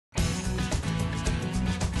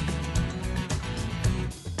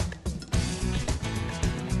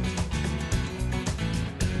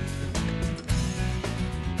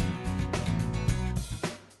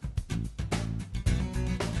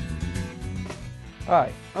Hi,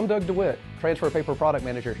 I'm Doug DeWitt, Transfer Paper Product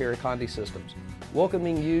Manager here at Condé Systems,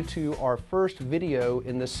 welcoming you to our first video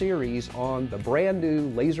in the series on the brand new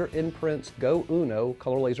LaserMPrints Go UNO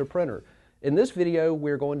color laser printer. In this video,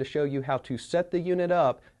 we're going to show you how to set the unit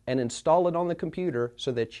up and install it on the computer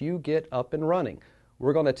so that you get up and running.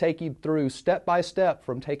 We're going to take you through step by step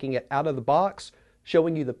from taking it out of the box,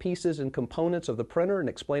 showing you the pieces and components of the printer and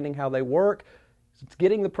explaining how they work,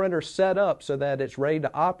 getting the printer set up so that it's ready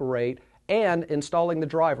to operate, and installing the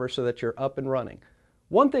driver so that you're up and running.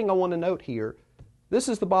 One thing I want to note here, this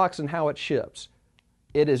is the box and how it ships.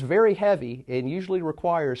 It is very heavy and usually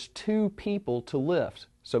requires 2 people to lift,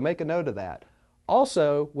 so make a note of that.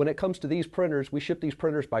 Also, when it comes to these printers, we ship these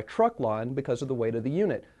printers by truck line because of the weight of the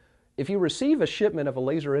unit. If you receive a shipment of a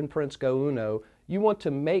LaserMPrints Go UNO, you want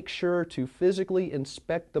to make sure to physically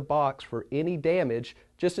inspect the box for any damage,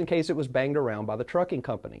 just in case it was banged around by the trucking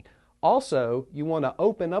company. Also, you want to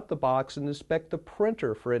open up the box and inspect the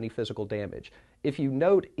printer for any physical damage. If you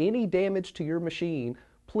note any damage to your machine,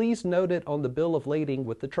 please note it on the bill of lading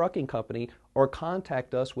with the trucking company or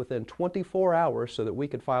contact us within 24 hours so that we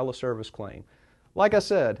can file a service claim. Like I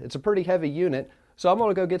said, it's a pretty heavy unit, so I'm going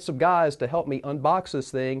to go get some guys to help me unbox this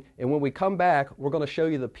thing, and when we come back, we're going to show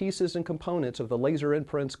you the pieces and components of the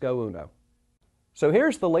LaserMPrints Go UNO. So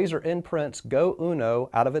here's the LaserMPrints Go UNO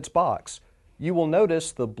out of its box. You will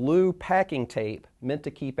notice the blue packing tape meant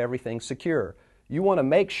to keep everything secure. You want to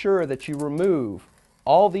make sure that you remove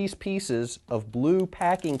all these pieces of blue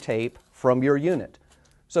packing tape from your unit.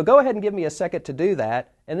 So go ahead and give me a second to do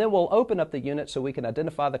that, and then we'll open up the unit so we can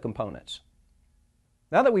identify the components.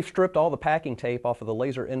 Now that we've stripped all the packing tape off of the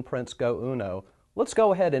LaserMPrints Go UNO, let's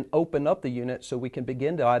go ahead and open up the unit so we can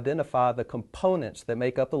begin to identify the components that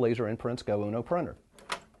make up the LaserMPrints Go UNO printer.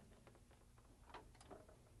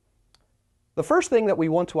 The first thing that we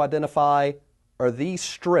want to identify are these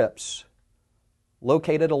strips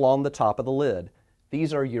located along the top of the lid.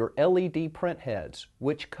 These are your LED print heads,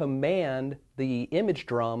 which command the image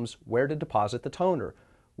drums where to deposit the toner.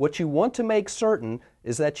 What you want to make certain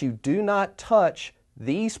is that you do not touch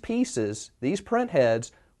these pieces, these print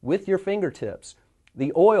heads, with your fingertips.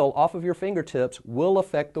 The oil off of your fingertips will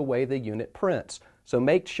affect the way the unit prints, so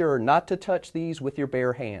make sure not to touch these with your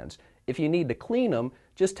bare hands. If you need to clean them,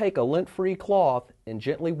 just take a lint-free cloth and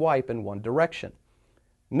gently wipe in one direction.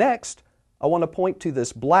 Next, I want to point to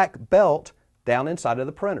this black belt down inside of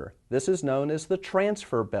the printer. This is known as the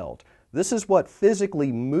transfer belt. This is what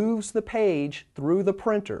physically moves the page through the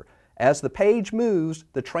printer. As the page moves,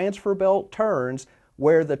 the transfer belt turns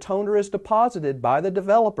where the toner is deposited by the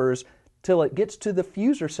developers till it gets to the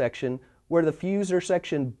fuser section, where the fuser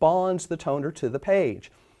section bonds the toner to the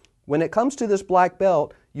page. When it comes to this black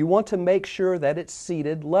belt, you want to make sure that it's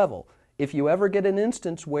seated level. If you ever get an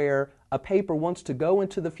instance where a paper wants to go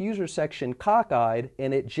into the fuser section cockeyed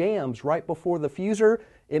and it jams right before the fuser,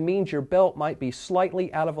 it means your belt might be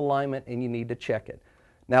slightly out of alignment and you need to check it.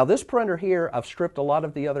 Now this printer here, I've stripped a lot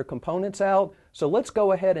of the other components out, so let's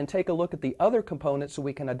go ahead and take a look at the other components so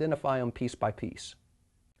we can identify them piece by piece.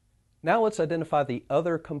 Now let's identify the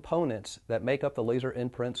other components that make up the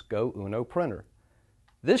LaserMPrints Go UNO printer.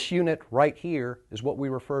 This unit right here is what we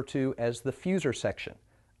refer to as the fuser section.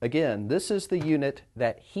 Again, this is the unit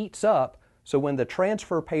that heats up, so when the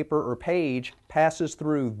transfer paper or page passes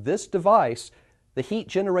through this device, the heat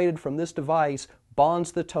generated from this device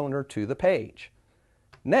bonds the toner to the page.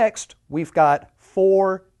 Next, we've got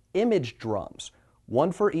 4 image drums,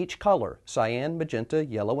 one for each color, cyan, magenta,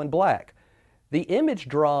 yellow, and black. The image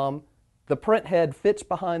drum, the print head fits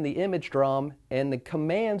behind the image drum and it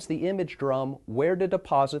commands the image drum where to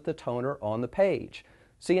deposit the toner on the page.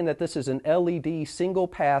 Seeing that this is an LED single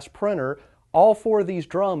pass printer, all 4 of these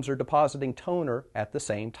drums are depositing toner at the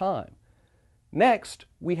same time. Next,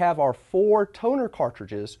 we have our 4 toner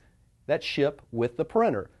cartridges that ship with the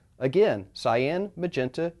printer. Again, cyan,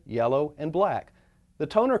 magenta, yellow, and black. The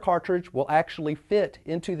toner cartridge will actually fit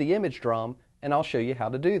into the image drum, and I'll show you how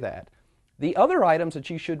to do that. The other items that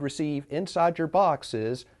you should receive inside your box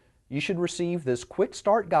is you should receive this quick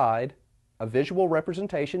start guide, a visual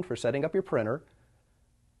representation for setting up your printer,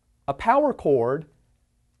 a power cord,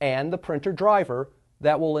 and the printer driver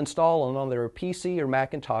that will install on their PC or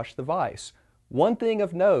Macintosh device. One thing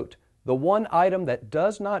of note, the one item that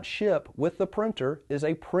does not ship with the printer is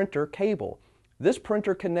a printer cable. This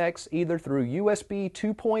printer connects either through USB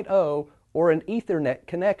 2.0 or an Ethernet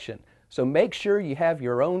connection. So make sure you have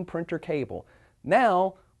your own printer cable.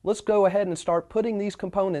 Now, let's go ahead and start putting these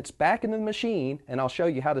components back into the machine, and I'll show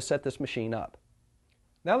you how to set this machine up.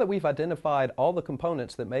 Now that we've identified all the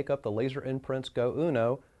components that make up the LaserMPrints Go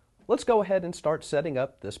UNO, let's go ahead and start setting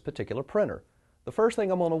up this particular printer. the first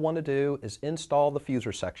thing I'm going to want to do is install the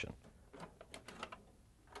fuser section.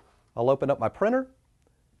 I'll open up my printer,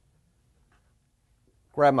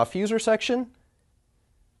 grab my fuser section.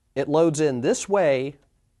 It loads in this way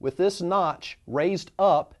with this notch raised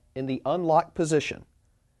up in the unlocked position.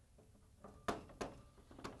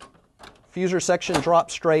 Fuser section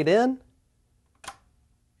drops straight in,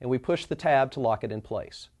 and we push the tab to lock it in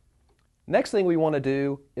place. Next thing we want to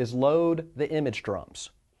do is load the image drums.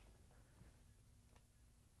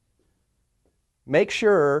 Make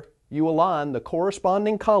sure you align the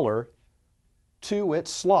corresponding color to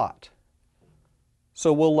its slot.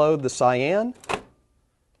 So we'll load the cyan,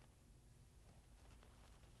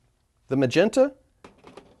 the magenta,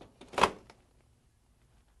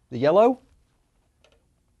 the yellow,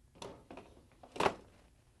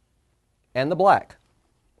 and the black.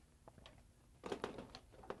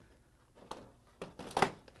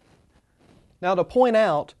 Now, to point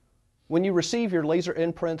out, when you receive your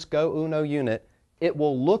LaserMPrints Go UNO unit, it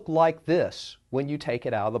will look like this when you take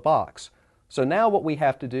it out of the box. So now what we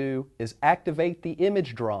have to do is activate the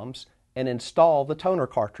image drums and install the toner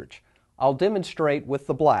cartridge. I'll demonstrate with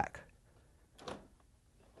the black.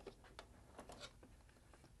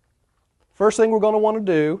 First thing we're going to want to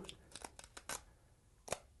do,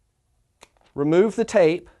 remove the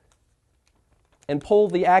tape and pull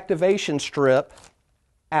the activation strip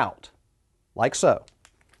out, like so.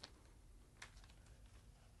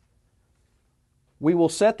 We will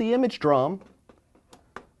set the image drum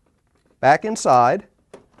back inside,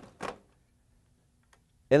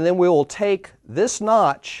 and then we will take this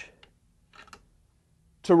notch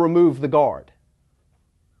to remove the guard.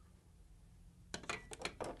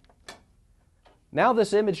 Now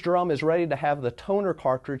this image drum is ready to have the toner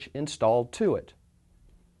cartridge installed to it.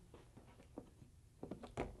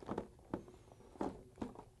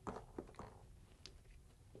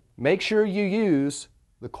 Make sure you use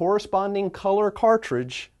the corresponding color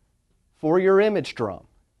cartridge for your image drum.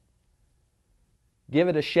 Give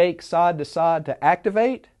it a shake side to side to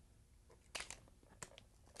activate.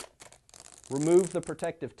 Remove the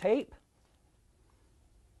protective tape.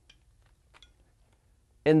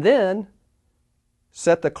 And then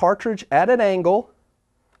set the cartridge at an angle,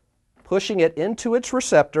 pushing it into its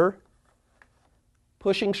receptor,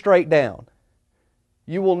 pushing straight down.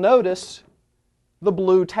 You will notice the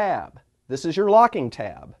blue tab. This is your locking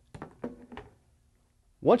tab.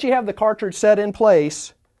 Once you have the cartridge set in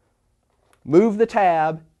place, move the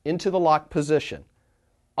tab into the locked position.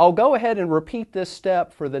 I'll go ahead and repeat this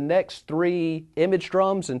step for the next 3 image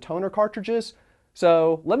drums and toner cartridges.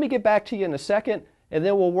 So let me get back to you in a second, and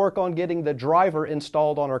then we'll work on getting the driver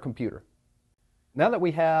installed on our computer. Now that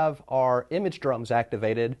we have our image drums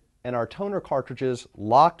activated and our toner cartridges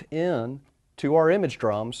locked in to our image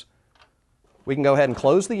drums, we can go ahead and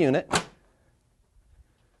close the unit.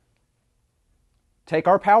 Take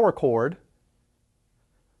our power cord,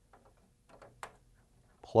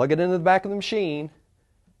 plug it into the back of the machine,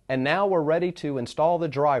 and now we're ready to install the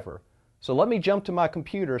driver. So let me jump to my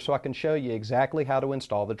computer so I can show you exactly how to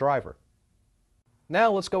install the driver.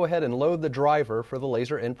 Now let's go ahead and load the driver for the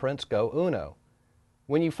LaserMPrints Go UNO.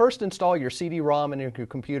 When you first install your CD-ROM in your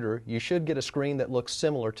computer, you should get a screen that looks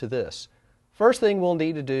similar to this. First thing we'll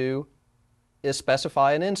need to do is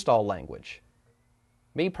specify an install language.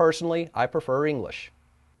 Me personally, I prefer English.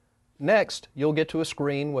 Next, you'll get to a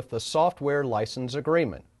screen with the software license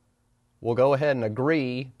agreement. We'll go ahead and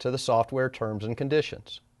agree to the software terms and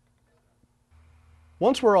conditions.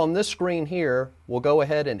 Once we're on this screen here, we'll go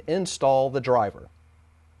ahead and install the driver.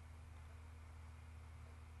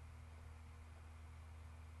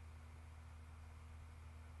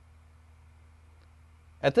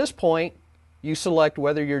 At this point, you select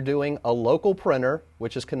whether you're doing a local printer,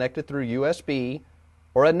 which is connected through USB,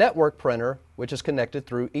 or a network printer, which is connected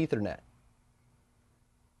through Ethernet.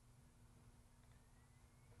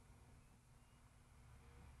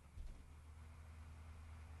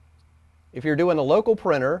 If you're doing a local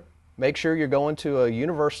printer, make sure you're going to a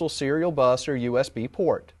universal serial bus or USB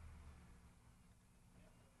port.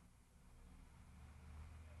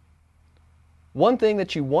 One thing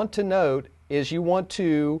that you want to note is you want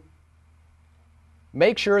to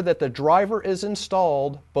make sure that the driver is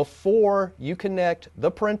installed before you connect the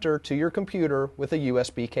printer to your computer with a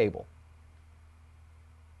USB cable.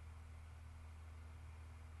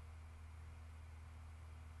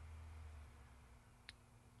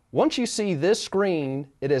 Once you see this screen,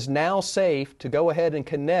 it is now safe to go ahead and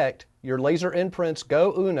connect your LaserMPrints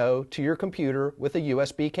Go UNO to your computer with a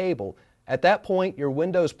USB cable. At that point, your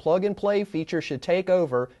Windows plug-and-play feature should take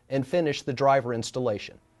over and finish the driver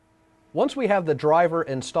installation. Once we have the driver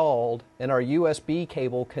installed and our USB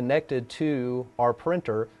cable connected to our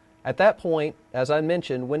printer, at that point, as I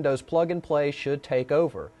mentioned, Windows Plug and Play should take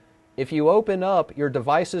over. If you open up your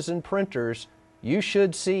devices and printers, you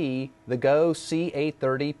should see the Go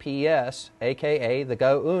C830PS, aka the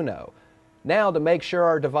Go UNO. Now, to make sure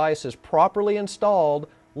our device is properly installed,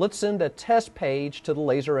 let's send a test page to the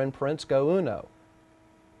LaserMPrints Go UNO.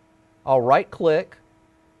 I'll right-click,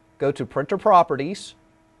 go to Printer Properties,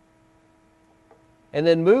 and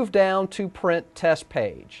then move down to Print Test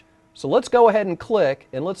Page. So let's go ahead and click,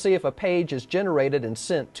 and let's see if a page is generated and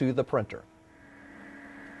sent to the printer.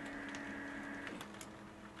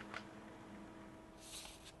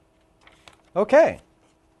 Okay.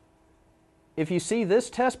 If you see this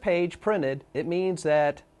test page printed, it means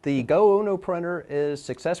that the Go UNO printer is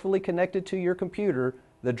successfully connected to your computer,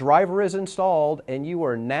 the driver is installed, and you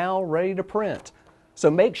are now ready to print. So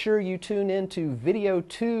make sure you tune in to video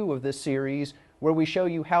 2 of this series, where we show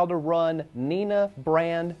you how to run Neenah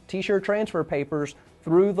brand t-shirt transfer papers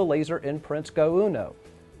through the LaserMPrints Go UNO.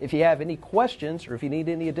 If you have any questions or if you need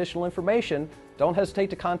any additional information, don't hesitate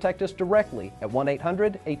to contact us directly at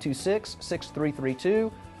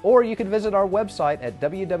 1-800-826-6332, or you can visit our website at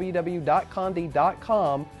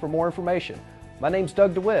www.condé.com for more information. My name's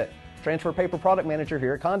Doug DeWitt, Transfer Paper Product Manager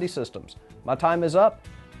here at Condé Systems. My time is up,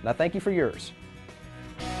 and I thank you for yours.